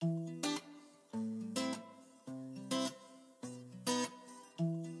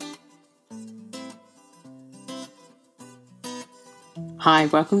Hi,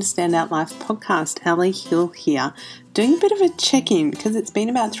 welcome to Stand Out Life podcast. Ali Hill here, doing a bit of a check-in because it's been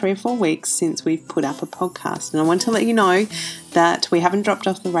about 3 or 4 weeks since we've put up a podcast, and I want to let you know that we haven't dropped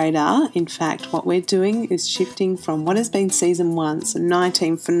off the radar. In fact, what we're doing is shifting from what has been season 1, so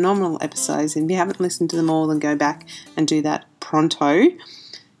 19 phenomenal episodes, and if you haven't listened to them all, then go back and do that pronto.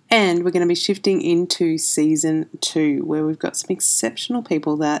 And we're going to be shifting into season 2, where we've got some exceptional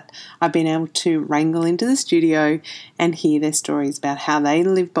people that I've been able to wrangle into the studio and hear their stories about how they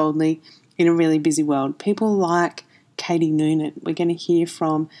live boldly in a really busy world. People like Katie Noonan. We're going to hear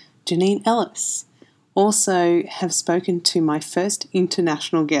from Janine Ellis. Also have spoken to my first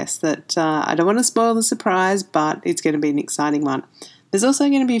international guest that I don't want to spoil the surprise, but it's going to be an exciting one. There's also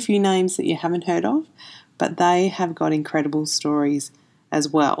going to be a few names that you haven't heard of, but they have got incredible stories as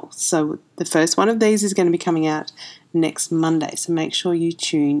well. So the first one of these is going to be coming out next Monday, so make sure you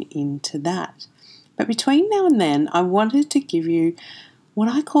tune into that. But between now and then, I wanted to give you what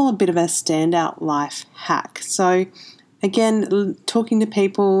I call a bit of a standout life hack. So again, talking to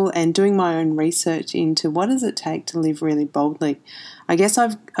people and doing my own research into what does it take to live really boldly. I guess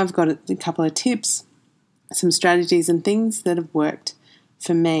I've got a couple of tips, some strategies and things that have worked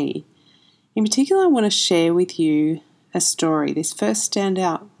for me. In particular, I want to share with you a story. This first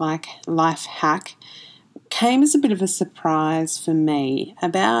standout life hack came as a bit of a surprise for me.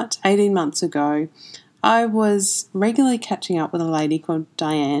 About 18 months ago, I was regularly catching up with a lady called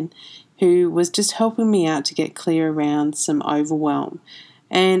Diane who was just helping me out to get clear around some overwhelm.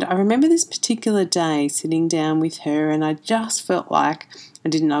 And I remember this particular day sitting down with her, and I just felt like I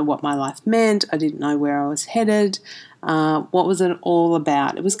didn't know what my life meant. I didn't know where I was headed. What was it all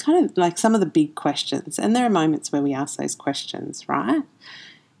about? It was kind of like some of the big questions, and there are moments where we ask those questions, right?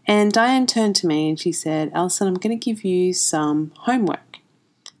 And Diane turned to me and she said, "Alison, I'm going to give you some homework."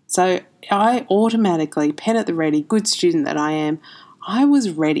 So I automatically, pen at the ready, good student that I am, I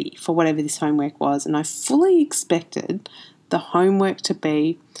was ready for whatever this homework was, and I fully expected the homework to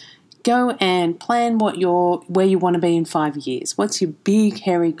be go and plan where you want to be in 5 years. What's your big,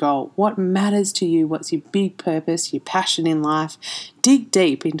 hairy goal? What matters to you? What's your big purpose, your passion in life? Dig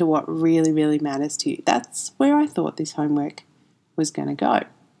deep into what really, really matters to you. That's where I thought this homework was going to go.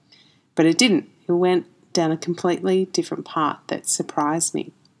 But it didn't. It went down a completely different path that surprised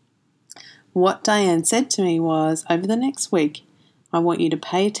me. What Diane said to me was, over the next week, I want you to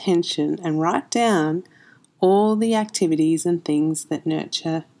pay attention and write down all the activities and things that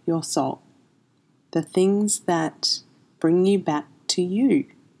nurture your soul, the things that bring you back to you.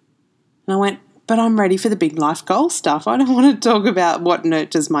 And I went, but I'm ready for the big life goal stuff. I don't want to talk about what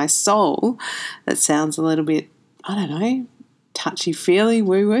nurtures my soul. That sounds a little bit, I don't know, touchy-feely,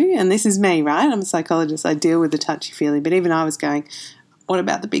 woo-woo. And this is me, right? I'm a psychologist. I deal with the touchy-feely. But even I was going, what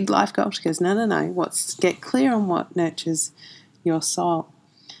about the big life goal? She goes, no. Get clear on what nurtures your soul.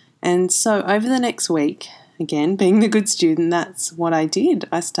 And so over the next week, again, being the good student, that's what I did.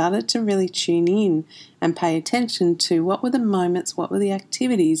 I started to really tune in and pay attention to what were the moments, what were the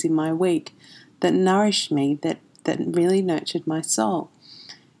activities in my week that nourished me, that really nurtured my soul.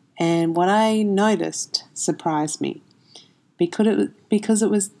 And what I noticed surprised me because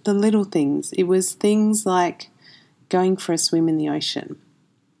it was the little things. It was things like going for a swim in the ocean.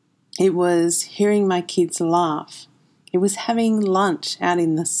 It was hearing my kids laugh. It was having lunch out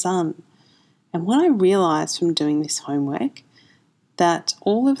in the sun. And what I realised from doing this homework, that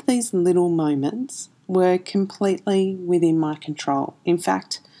all of these little moments were completely within my control. In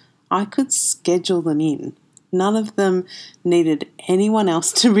fact, I could schedule them in. None of them needed anyone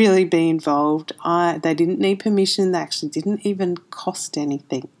else to really be involved. They didn't need permission. They actually didn't even cost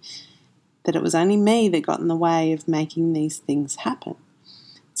anything. That it was only me that got in the way of making these things happen.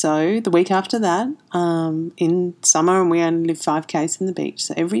 So the week after that, in summer, and we only live 5 k's from the beach.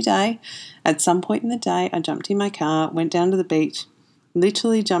 So every day, at some point in the day, I jumped in my car, went down to the beach,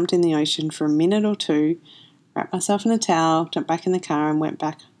 literally jumped in the ocean for a minute or two, wrapped myself in a towel, jumped back in the car and went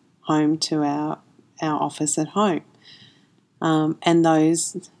back home to our office at home. And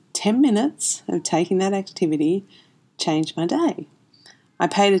those 10 minutes of taking that activity changed my day. I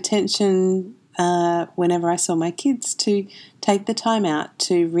paid attention whenever I saw my kids to take the time out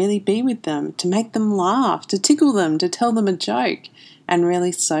to really be with them, to make them laugh, to tickle them, to tell them a joke, and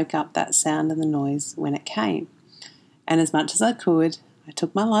really soak up that sound and the noise when it came. And as much as I could, I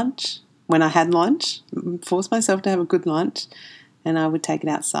took my lunch. When I had lunch, forced myself to have a good lunch, and I would take it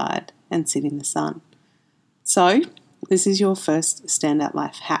outside and sit in the sun. So this is your first standout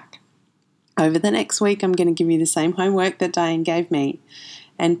life hack. Over the next week, I'm going to give you the same homework that Diane gave me,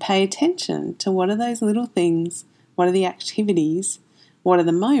 and pay attention to what are those little things, what are the activities, what are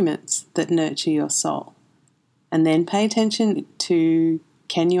the moments that nurture your soul. And then pay attention to,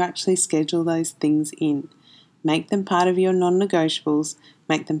 can you actually schedule those things in? Make them part of your non-negotiables,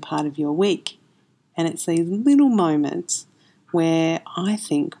 make them part of your week. And it's these little moments where I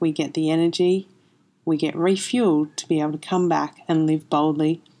think we get the energy, we get refueled to be able to come back and live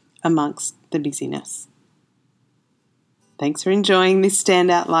boldly amongst the busyness. Thanks for enjoying this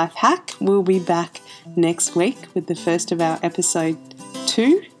Standout Life hack. We'll be back next week with the first of our episode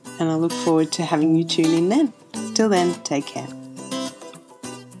 2, and I look forward to having you tune in then. Till then, take care.